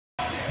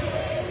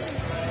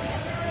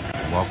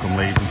Welcome,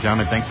 ladies and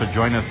gentlemen. Thanks for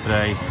joining us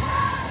today.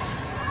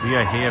 We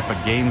are here for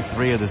Game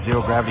 3 of the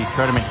Zero Gravity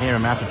Tournament here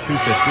in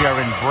Massachusetts. We are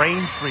in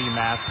Braintree,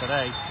 Mass.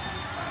 today.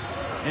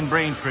 In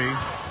Braintree.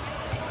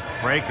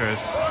 Breakers.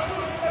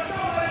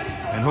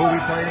 And who are we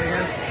playing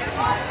against?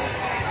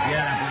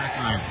 Yeah, that black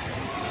line.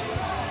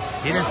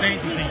 He didn't say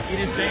anything. He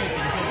didn't say anything.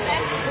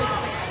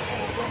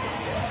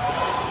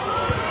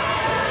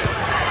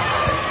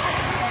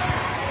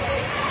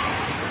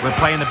 We're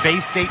playing the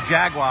Bay State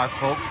Jaguars,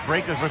 folks.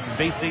 Breakers versus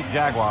Bay State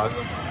Jaguars.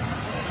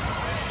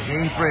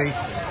 Game 3.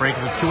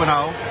 Breakers are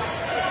 2-0.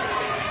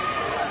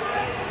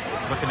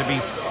 Looking to be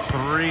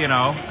 3-0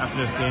 after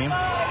this game.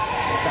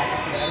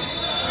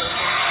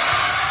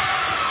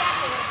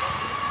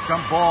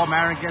 Jump ball.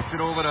 Marin gets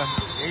it over to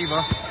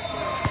Ava.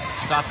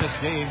 Stop this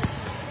game.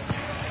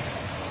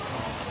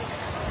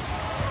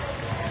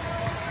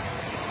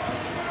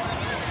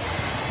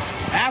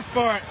 Ask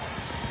for it.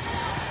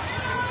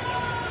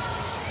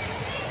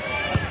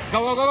 Go,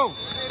 go, go, go.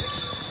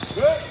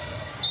 Good.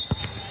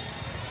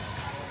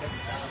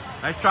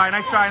 Nice try,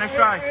 nice try, nice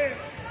try.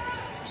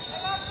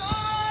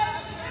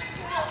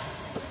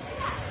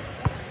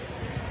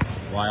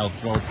 Wild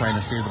throw, trying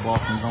to save the ball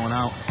from going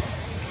out.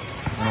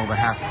 And over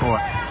half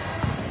court.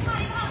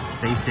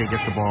 Bay State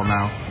gets the ball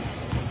now.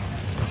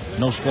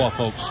 No score,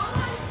 folks.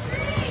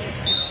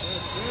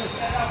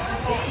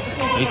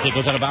 Bay State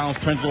goes out of bounds,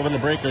 turns over the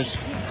Breakers.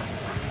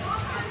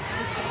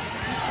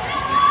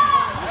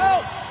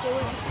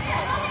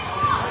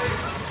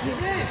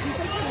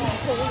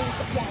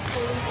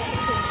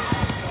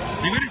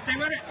 Stay with it, stay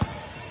with it.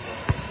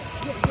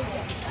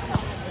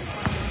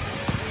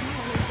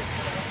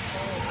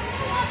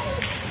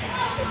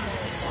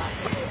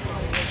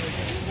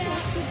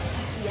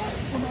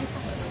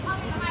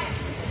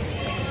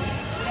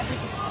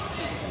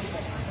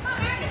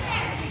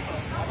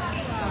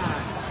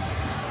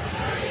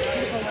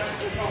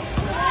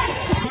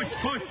 Push,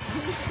 push.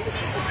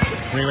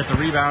 Ray with the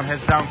rebound,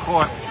 heads down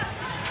court.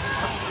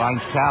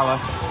 Finds Kala,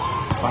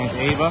 finds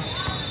Ava.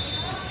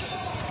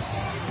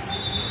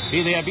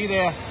 Be there, be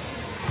there.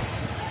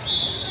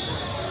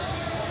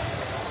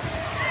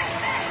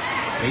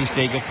 Bay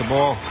State gets the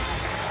ball.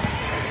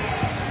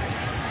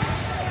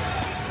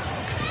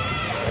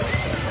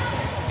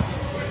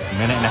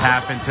 Minute and a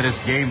half into this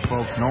game,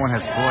 folks. No one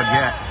has scored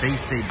yet. Bay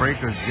State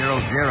Breakers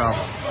 0-0.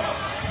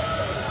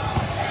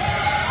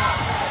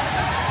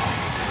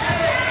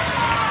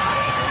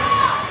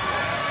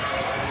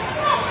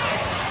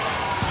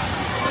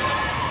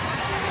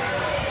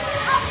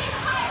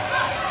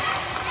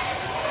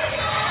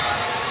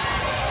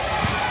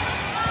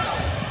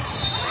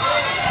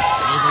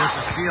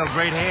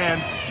 Great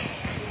hands.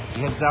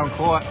 He heads down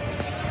court.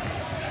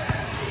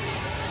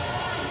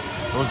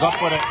 Goes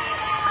up with it.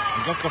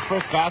 He gets the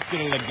first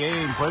basket of the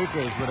game.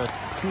 Breakers with a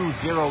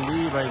 2-0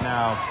 lead right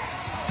now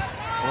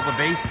over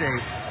Bay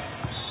State.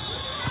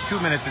 2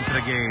 minutes into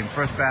the game.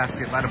 First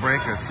basket by the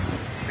Breakers.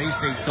 Bay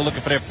State still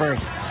looking for their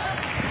first.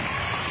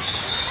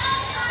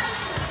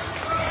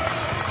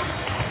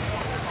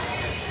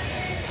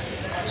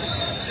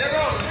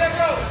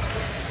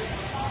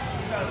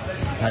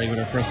 Patty with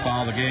her first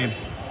foul of the game.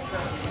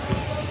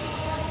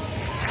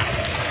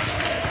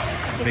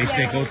 Bay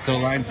State goes to the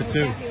line for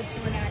 2.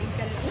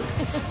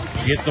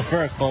 She hits the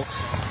first,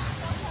 folks.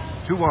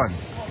 2-1.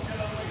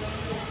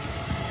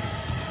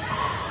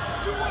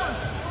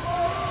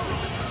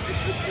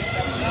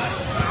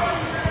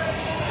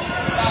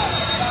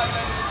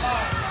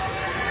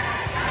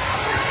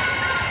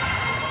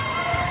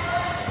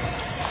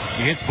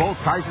 She hits both,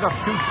 ties it up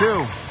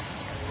 2-2.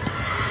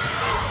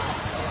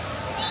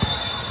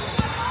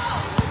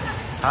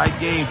 High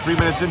game, 3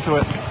 minutes into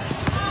it.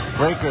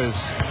 Breakers,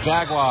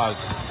 Jaguars.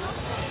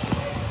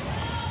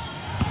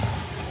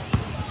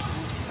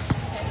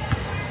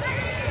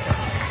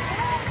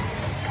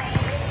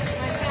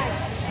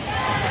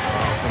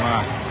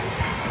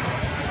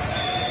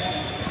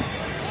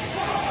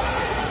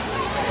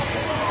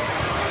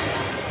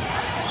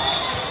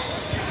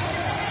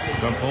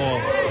 Jump ball.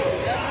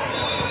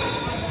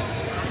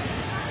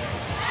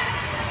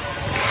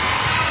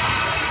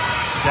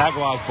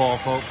 Jaguars ball,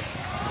 folks.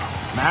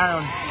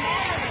 Marin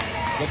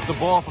gets the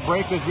ball for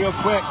Breakers real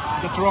quick.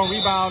 Gets her own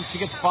rebound. She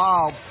gets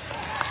fouled.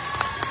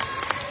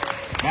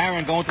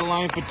 Marin going to the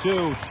line for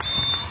 2.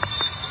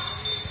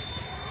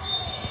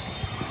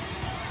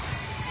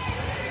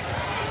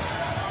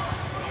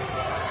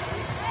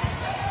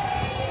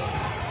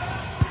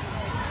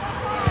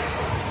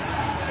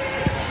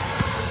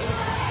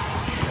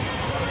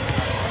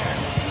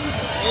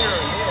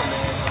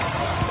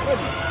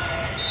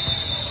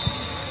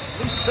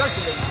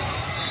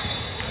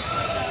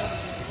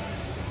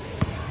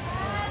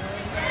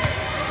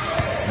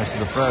 Misses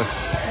the first.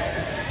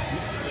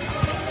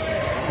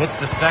 Hits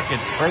the second.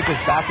 Breakers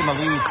back in the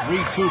lead.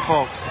 3-2,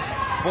 folks.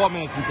 4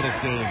 minutes into this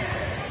game.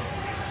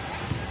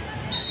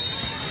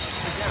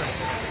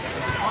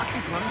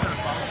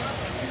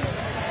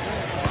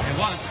 It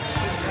was.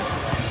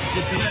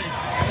 Good today.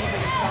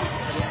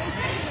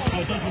 Oh,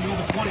 it does when you're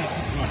over 20.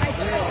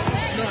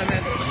 No, I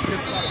meant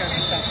this clock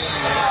hasn't stopped.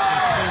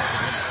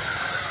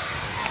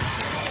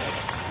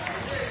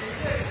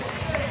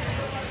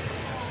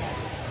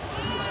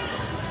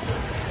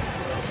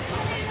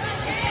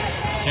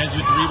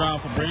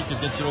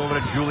 gets it over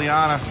to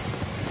Juliana.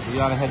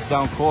 Juliana heads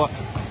down court.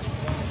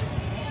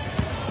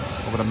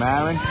 Over to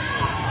Marin.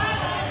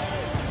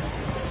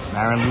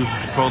 Marin loses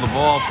control of the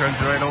ball, turns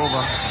it right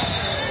over.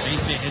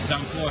 Bay-State heads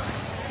down court.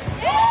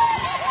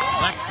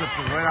 Lex slips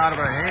it right out of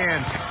her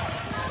hands.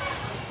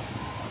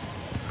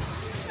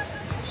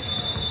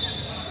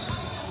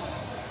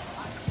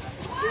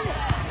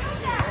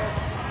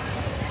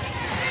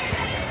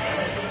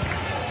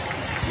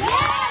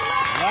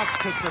 Lex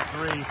hits a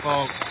three,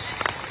 folks.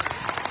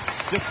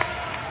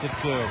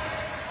 6-2.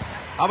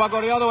 How about go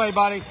the other way,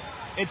 buddy?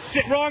 It's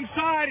wrong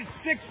side.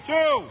 It's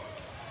 6-2.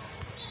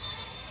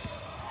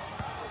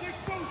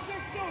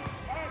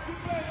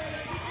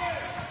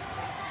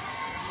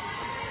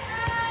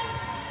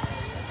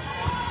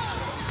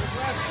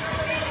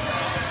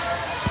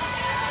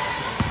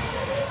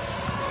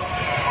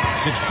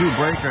 6-2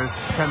 Breakers.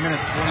 10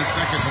 minutes, 40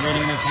 seconds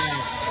remaining in this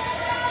half.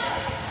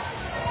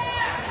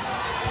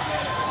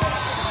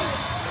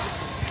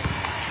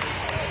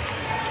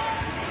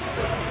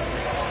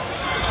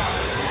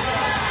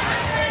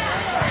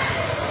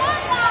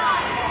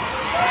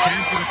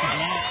 Mackenzie with the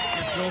block.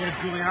 Gets it over to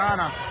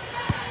Juliana.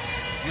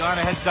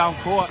 Juliana heads down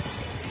court.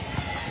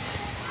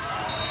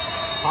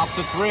 Pops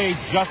a three,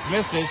 just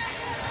misses.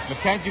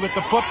 Mackenzie with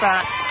the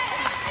putback.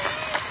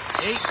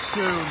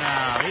 8-2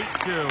 now,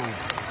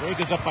 8-2.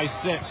 Breakers up by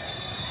 6.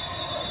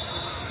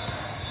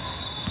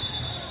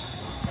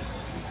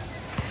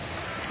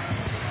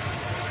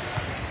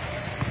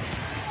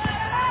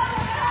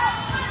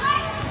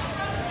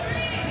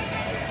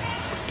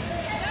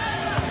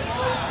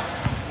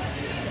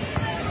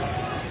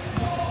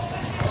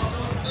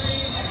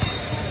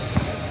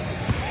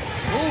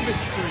 Move it,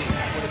 street,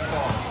 that's what it's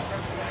called.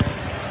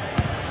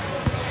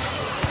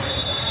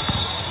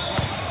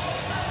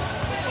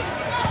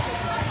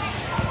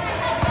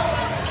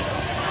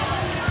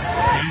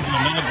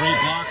 Another great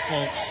block,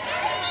 folks.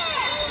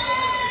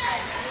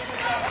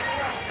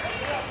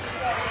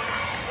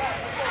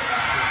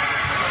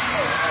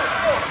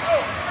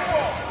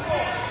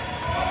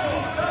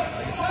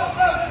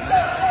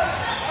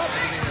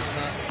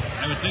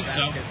 I would think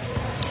so.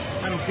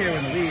 I don't care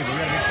when they leave, but we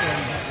gotta make sure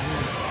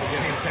we get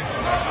any attention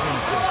to the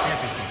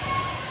championship.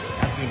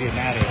 That's gonna be a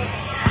matter of.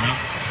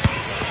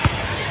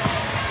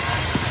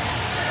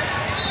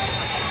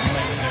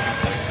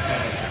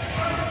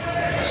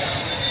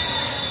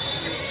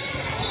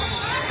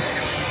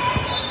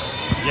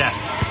 Yeah.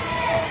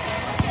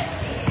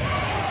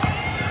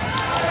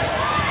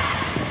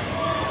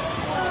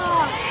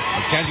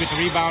 Mackenzie with the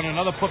rebound,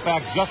 another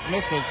putback, just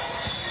misses.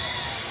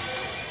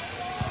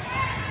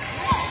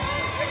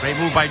 Great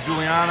move by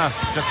Juliana,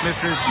 just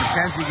misses.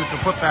 Mackenzie with the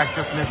putback,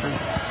 just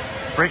misses.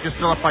 Breakers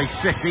still up by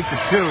 6,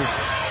 8-2.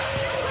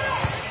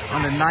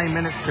 Under 9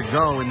 minutes to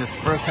go in this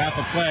first half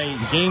of play.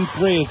 Game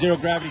 3 of Zero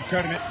Gravity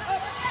Tournament.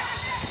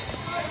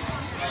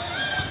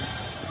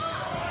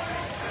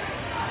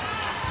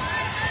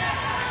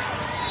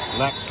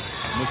 Lex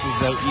misses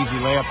the easy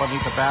layup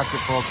underneath the basket,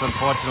 folks,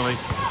 unfortunately.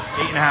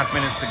 8.5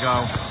 minutes to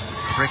go.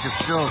 Breakers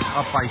still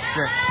up by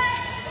 6.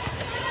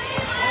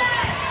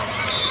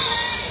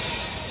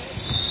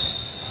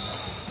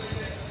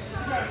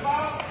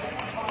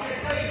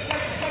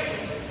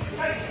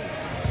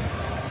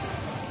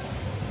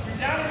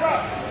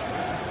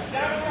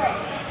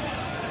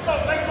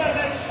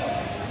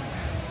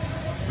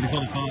 What do you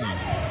call the foul?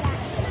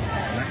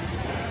 Lex?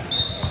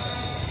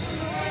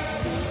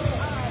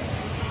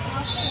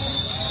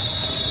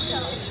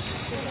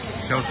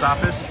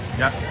 Showstoppers?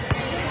 Yep.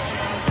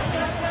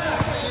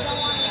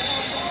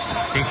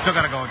 They still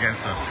got to go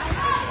against us.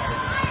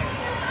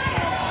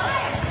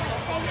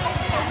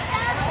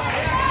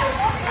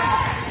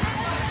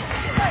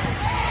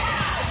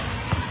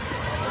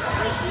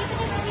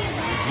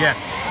 Yeah.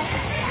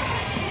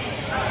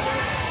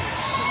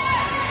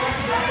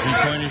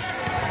 3-pointers.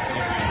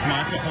 Come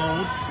on, to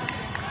hold.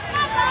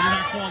 How did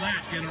I call that?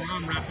 She had her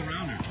arm wrapped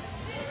around her.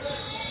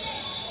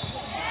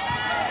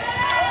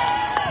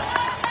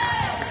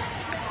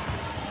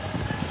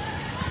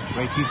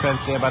 Great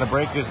defense there by the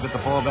Breakers. Get the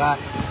ball back.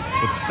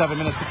 It's 7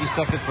 minutes, 50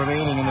 seconds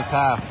remaining in this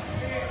half.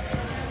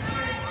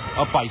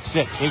 Up by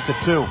 6,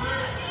 8-2.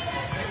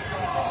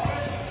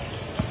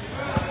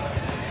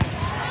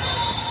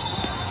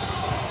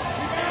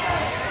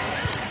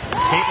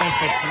 Caitlin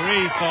for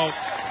 3,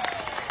 folks.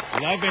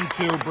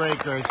 11-2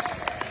 Breakers.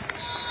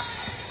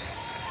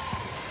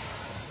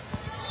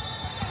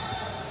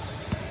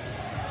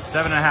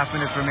 Seven and a half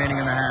minutes remaining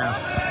in the half.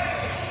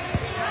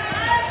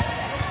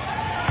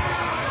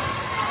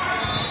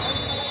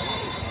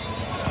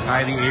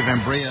 Kylie, Ava,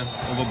 and Bria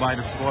over by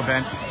the score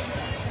bench,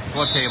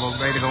 score table,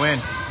 ready to go in.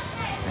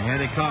 And here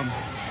they come.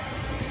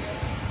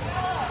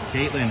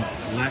 Caitlin,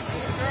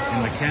 Lex,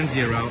 and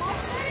Mackenzie are out.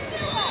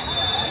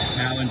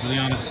 Cal and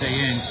Juliana stay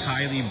in.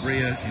 Kylie,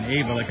 Bria, and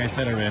Ava, like I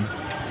said, are in.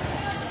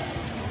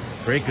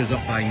 Breakers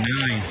up by 9.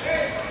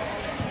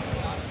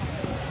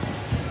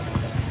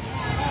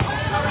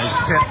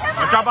 Nice tip.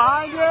 Watch out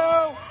behind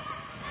you!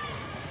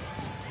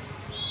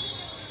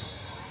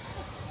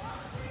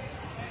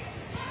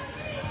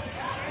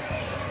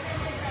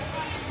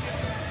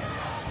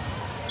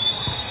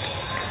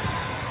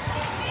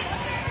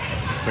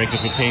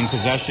 Breakers retain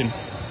possession.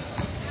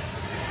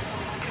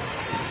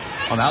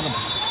 Oh, now the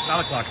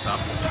clock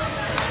stopped.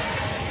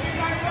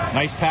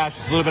 Nice pass,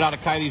 just a little bit out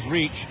of Kylie's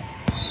reach.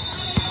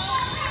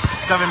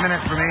 7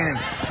 minutes remaining.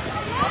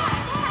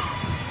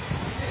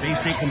 Bay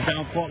State comes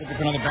down court looking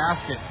for another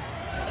basket.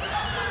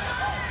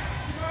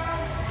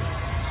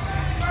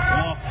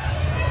 Off.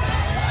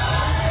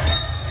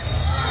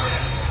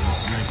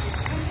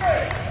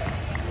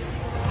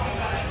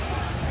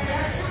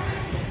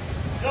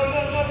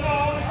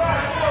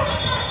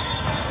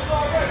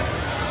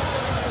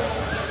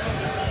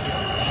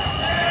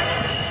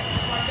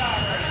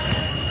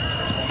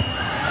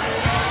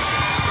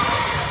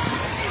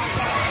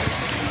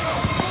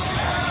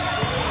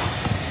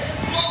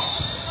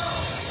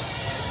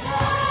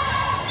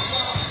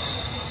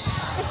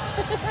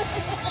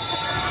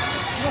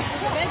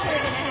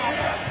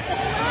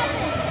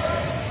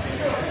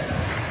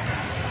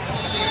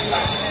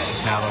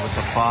 Now with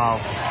the foul.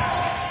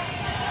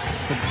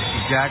 Puts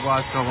the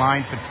Jaguars to the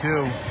line for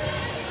 2.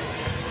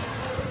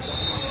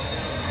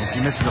 And she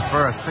misses the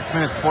first. 6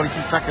 minutes,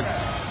 42 seconds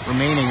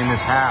remaining in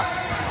this half.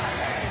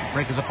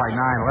 Breakers up by 9,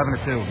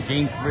 11-2.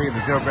 Game 3 of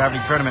the Zero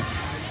Gravity Tournament.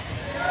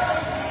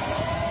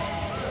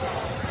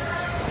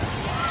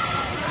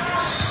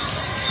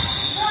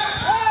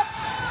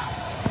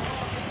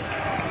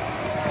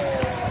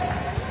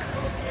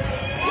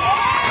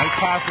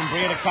 Pass from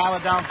Bria to Kyla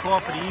down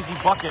court for the easy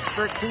bucket.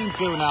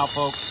 13-2 now,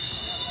 folks.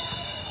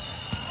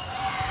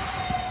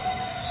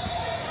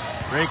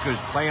 Breakers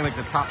playing like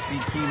the top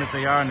seed team that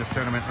they are in this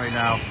tournament right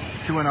now.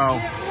 2-0.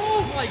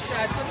 Move like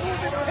that. So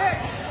move it quick.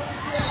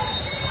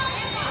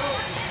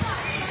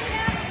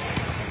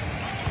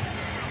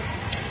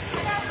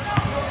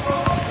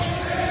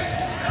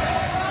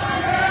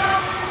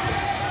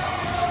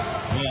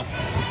 Yeah.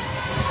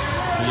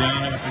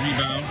 Juliana with the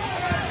rebound.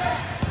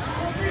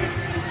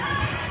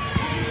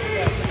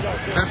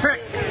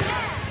 Pick.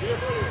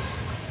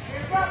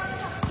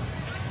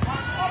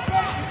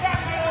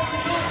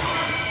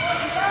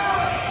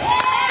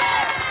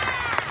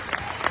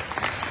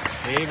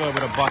 Ava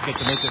with a bucket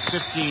to make it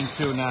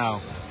 15-2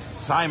 now.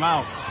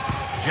 Timeout.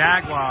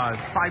 Jaguars.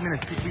 5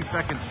 minutes, 53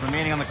 seconds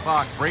remaining on the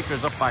clock.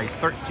 Breakers up by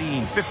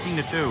 13,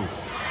 15-2.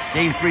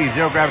 Game 3,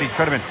 Zero Gravity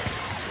Tournament.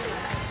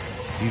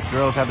 These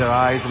girls have their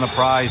eyes on the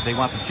prize. They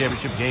want the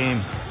championship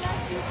game.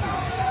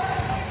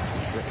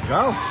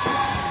 Go.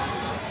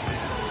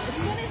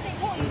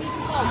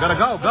 You gotta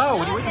go. Go.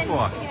 What are you waiting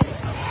for?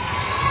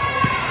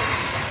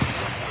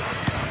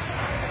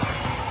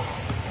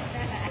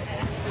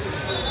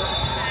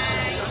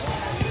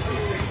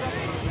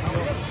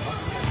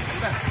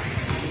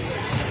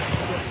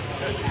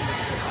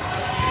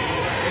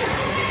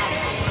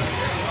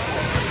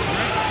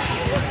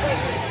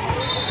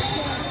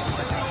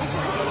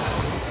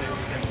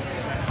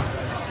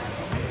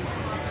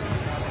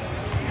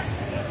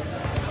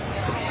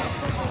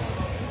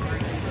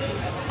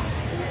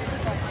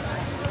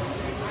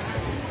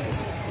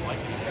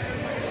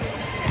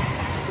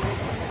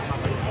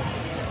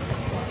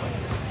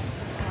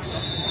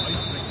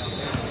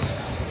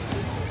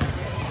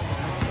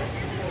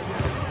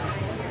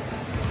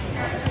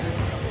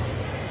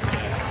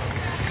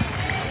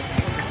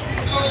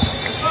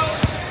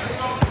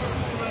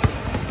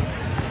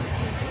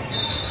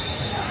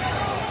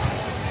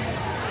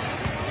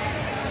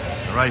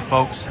 All right,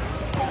 folks.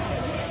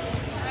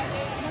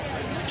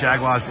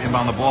 Jaguars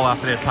inbound the ball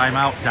after their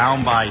timeout,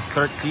 down by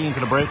 13 to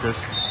the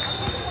Breakers.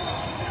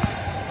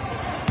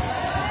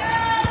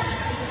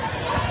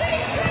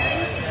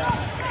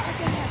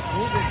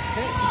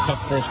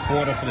 Tough first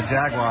quarter for the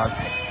Jaguars.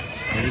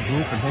 They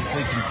regroup and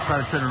hopefully can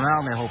try to turn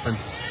around, they're hoping.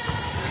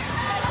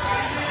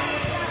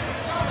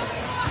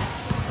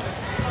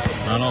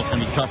 I know it's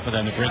going to be tough for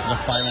them. The Breakers are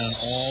firing on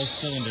all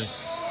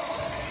cylinders.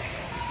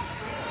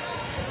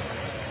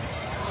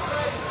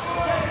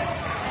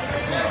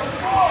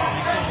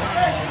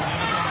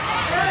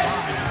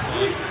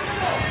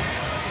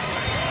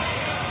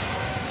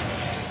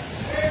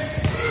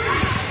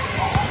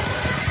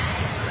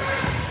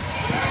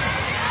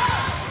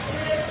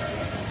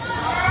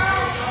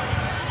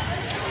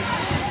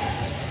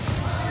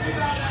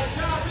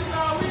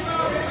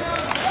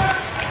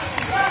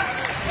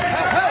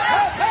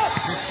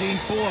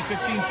 Four,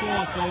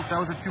 15-4, folks. That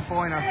was a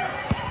two-pointer.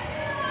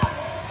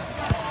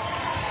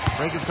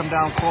 Breakers come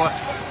down court.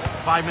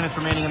 5 minutes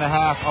remaining in the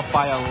half, up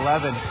by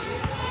 11.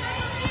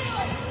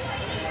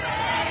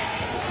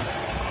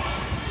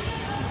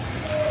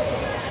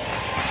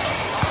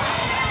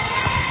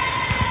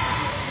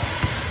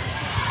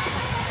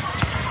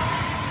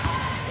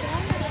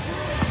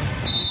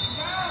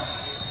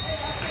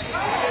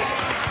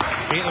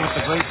 Caitlin with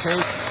the great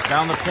take,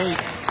 down the paint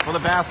for the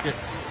basket.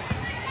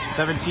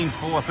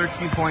 17-4,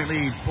 13-point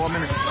lead, 4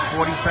 minutes,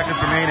 40 seconds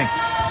remaining.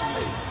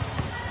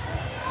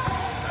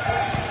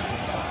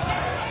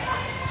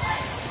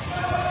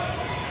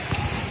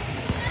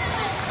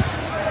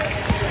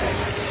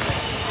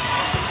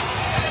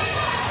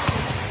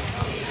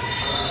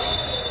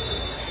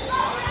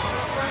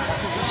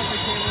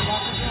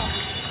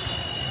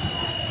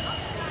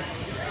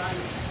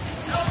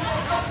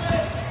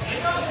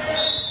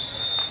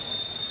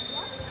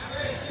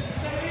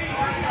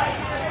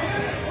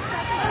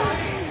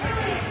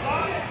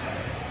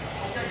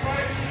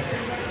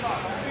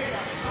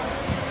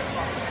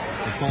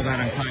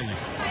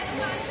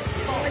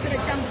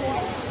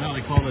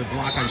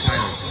 block on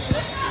Kylie.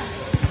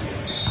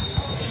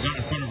 She got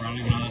in front of her. I don't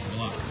even know that's a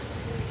block.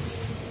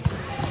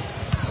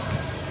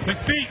 Quick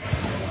feet.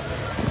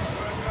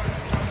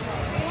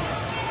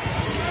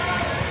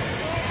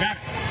 Back.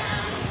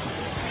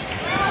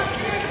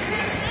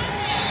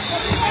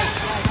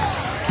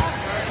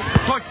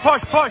 Push,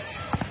 push, push.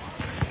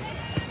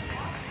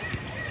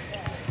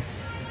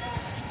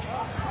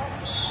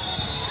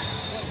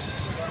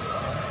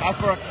 Out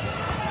for it.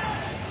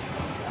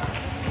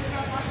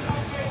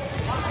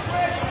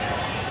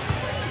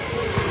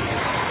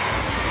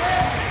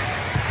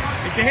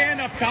 Get your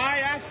hand up, Kai.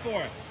 Ask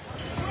for it.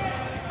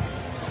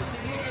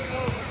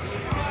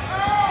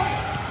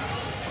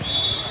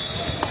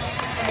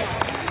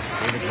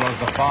 David draws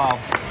the foul.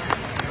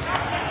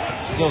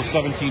 Still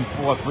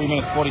 17-4. 3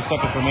 minutes, 40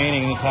 seconds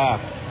remaining in this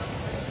half.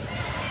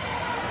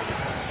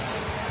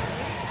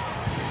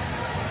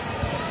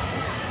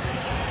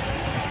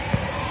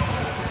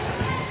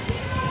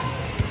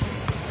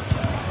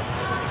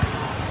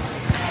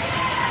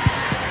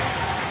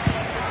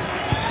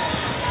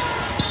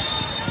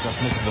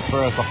 Misses the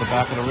first off the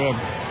back of the rim.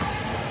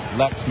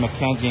 Lex,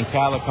 McKenzie, and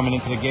Calla coming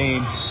into the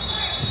game.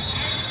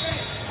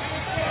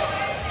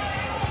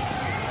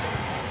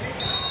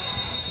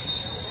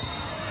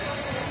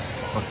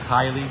 For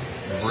Kylie,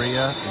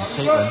 Bria, and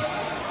Caitlin.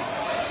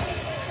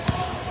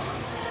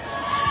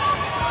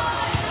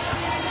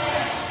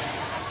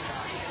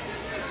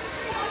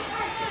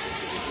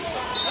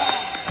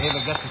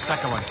 Ava gets the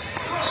second one.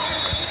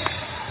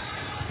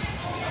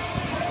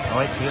 All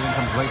right, Caitlin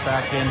comes right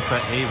back in for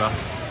Ava.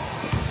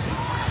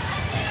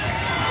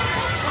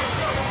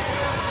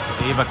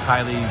 Ava,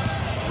 Kylie,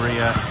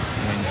 Bria,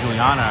 and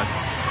Juliana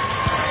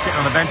sitting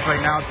on the bench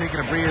right now, taking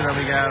a breather. Then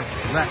we have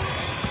Lex,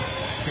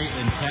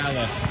 Caitlin,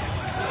 Calla,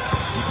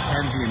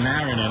 Mackenzie, and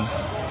Marion.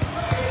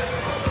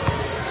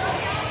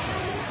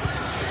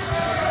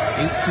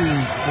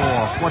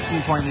 18-4,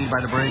 14-point lead by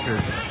the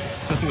Breakers.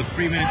 Just with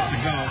 3 minutes to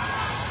go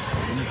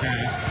in this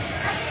half.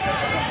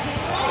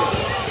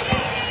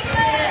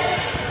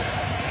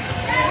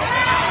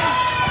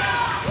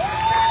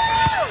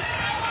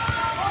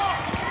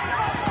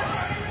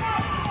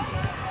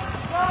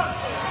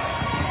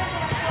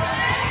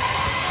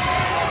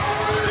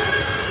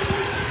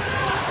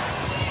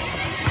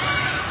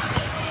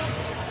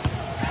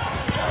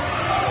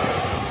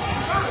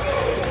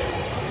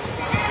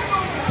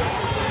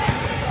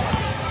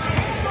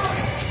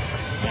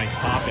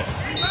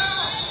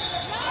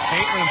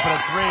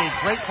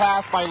 Great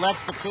pass by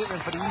Lex to Caitlin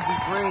for the easy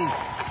three.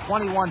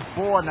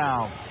 21-4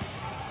 now.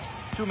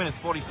 2 minutes,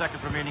 40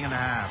 seconds remaining in the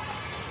half.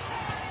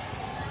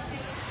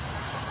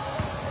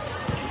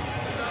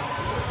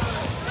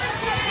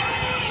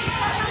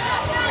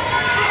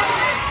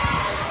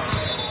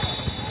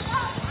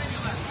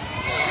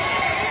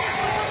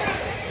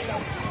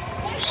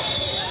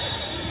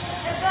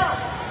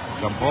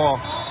 Jump ball.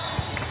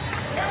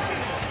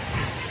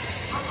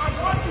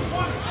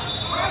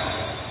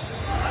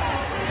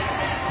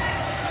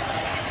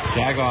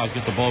 Jaguars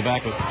get the ball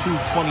back with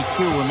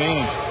 2:22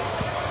 remaining.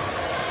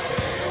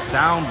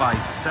 Down by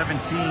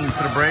 17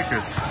 for the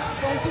Breakers.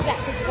 Don't do that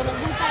because you're going to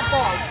lose that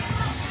ball.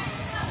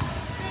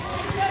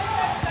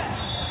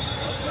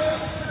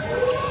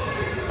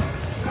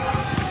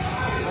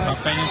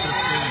 Up and into the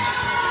screen.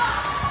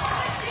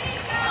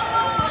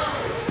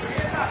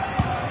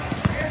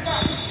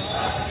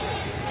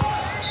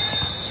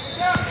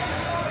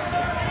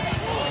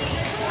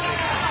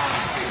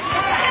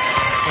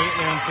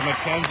 Caitlin to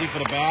Mackenzie for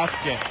the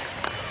basket.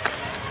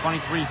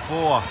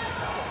 23-4.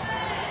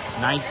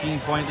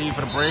 19-point lead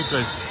for the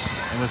Breakers.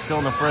 And we're still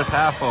in the first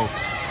half, folks.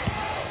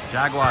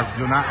 Jaguars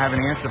do not have an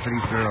answer for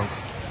these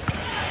girls.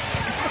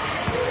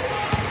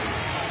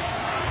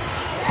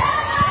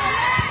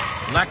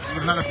 Lex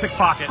with another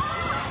pickpocket.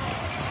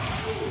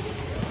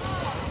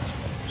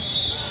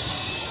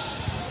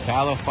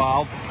 Calla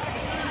fouled.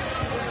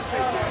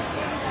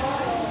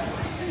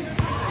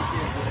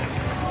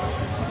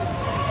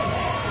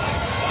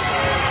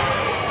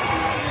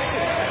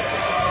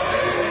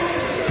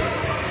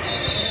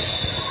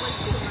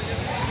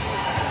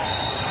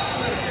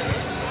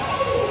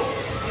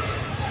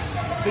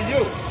 To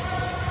you.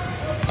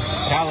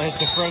 Calla hits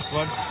the first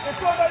one. Let's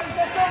go, ladies.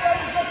 Let's go,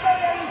 ladies. Let's go,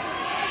 ladies.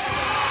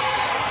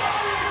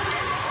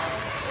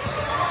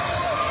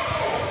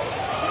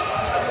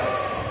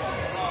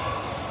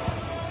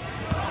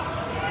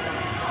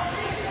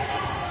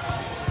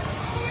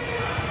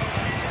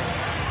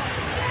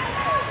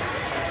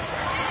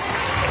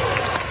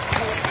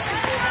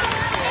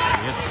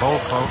 Hits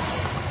both, folks.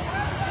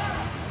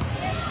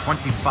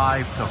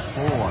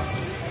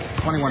 25-4.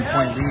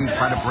 21-point lead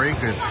by the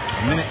Breakers.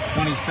 A minute,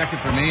 20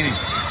 seconds remaining.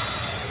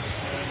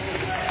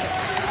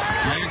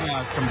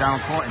 Jaguars come down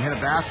court and hit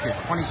a basket.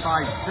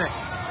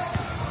 25-6.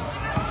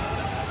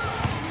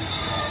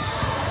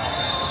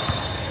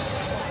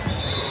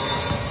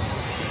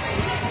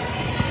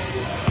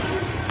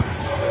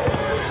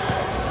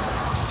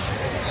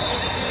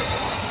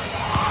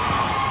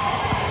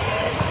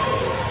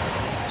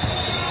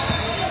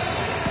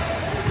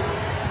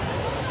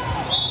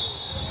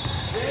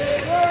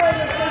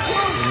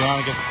 around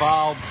and gets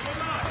fouled.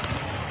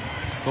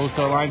 Goes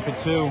to the line for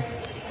 2.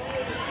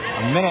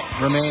 A minute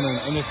remaining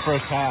in this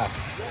first half.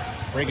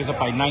 Breakers up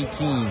by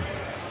 19.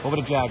 Over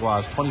the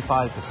Jaguars,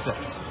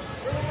 25-6.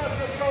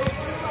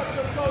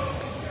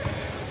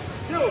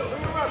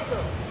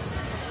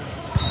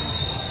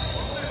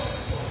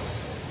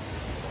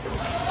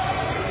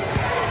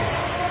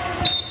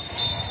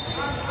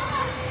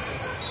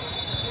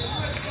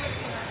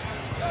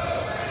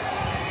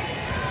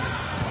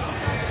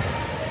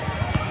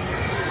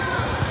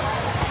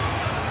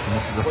 And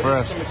this is the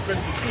first. Some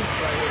expensive seats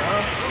right here,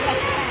 huh?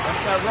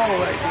 That's that roll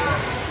right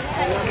there.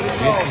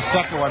 Here's the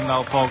second one,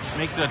 though, folks.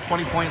 Makes it a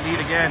 20-point lead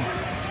again.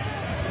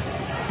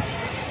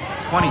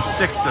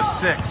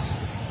 26-6.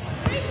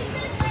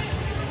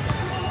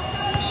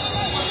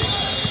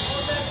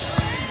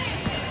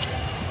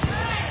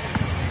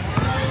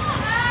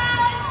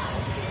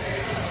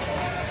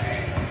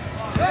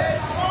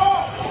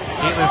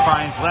 Caitlin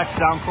finds Lex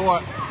down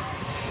court.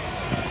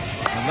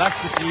 And Lex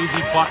with the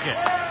easy bucket.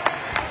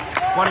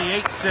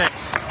 28-6.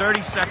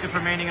 30 seconds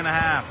remaining in the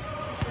half.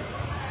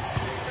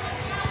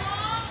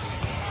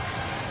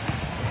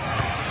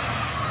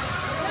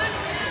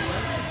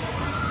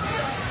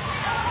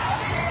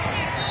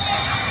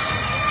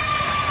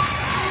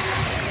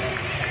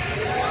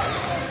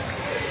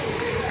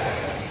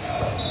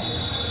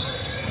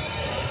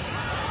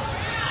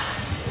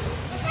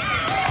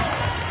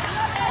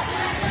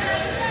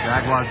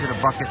 Jaguars hit a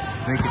bucket,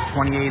 make it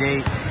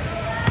 28-8.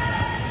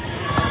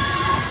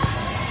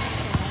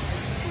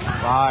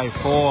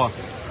 5-4.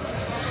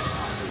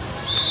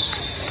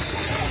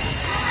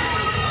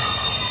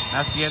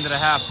 That's the end of the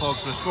half,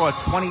 folks. We're scored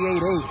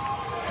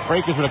 28-8.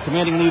 Breakers with a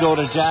commanding lead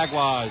over the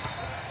Jaguars.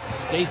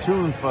 Stay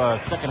tuned for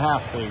second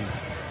half, baby.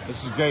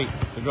 This is great.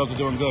 The girls are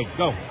doing good.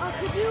 Go.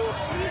 Could you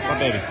read Go,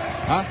 baby.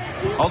 Huh?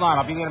 Hold on.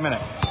 I'll be there in a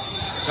minute.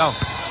 Go.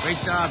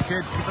 Great job,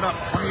 kids. Keep it up.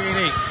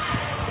 28-8.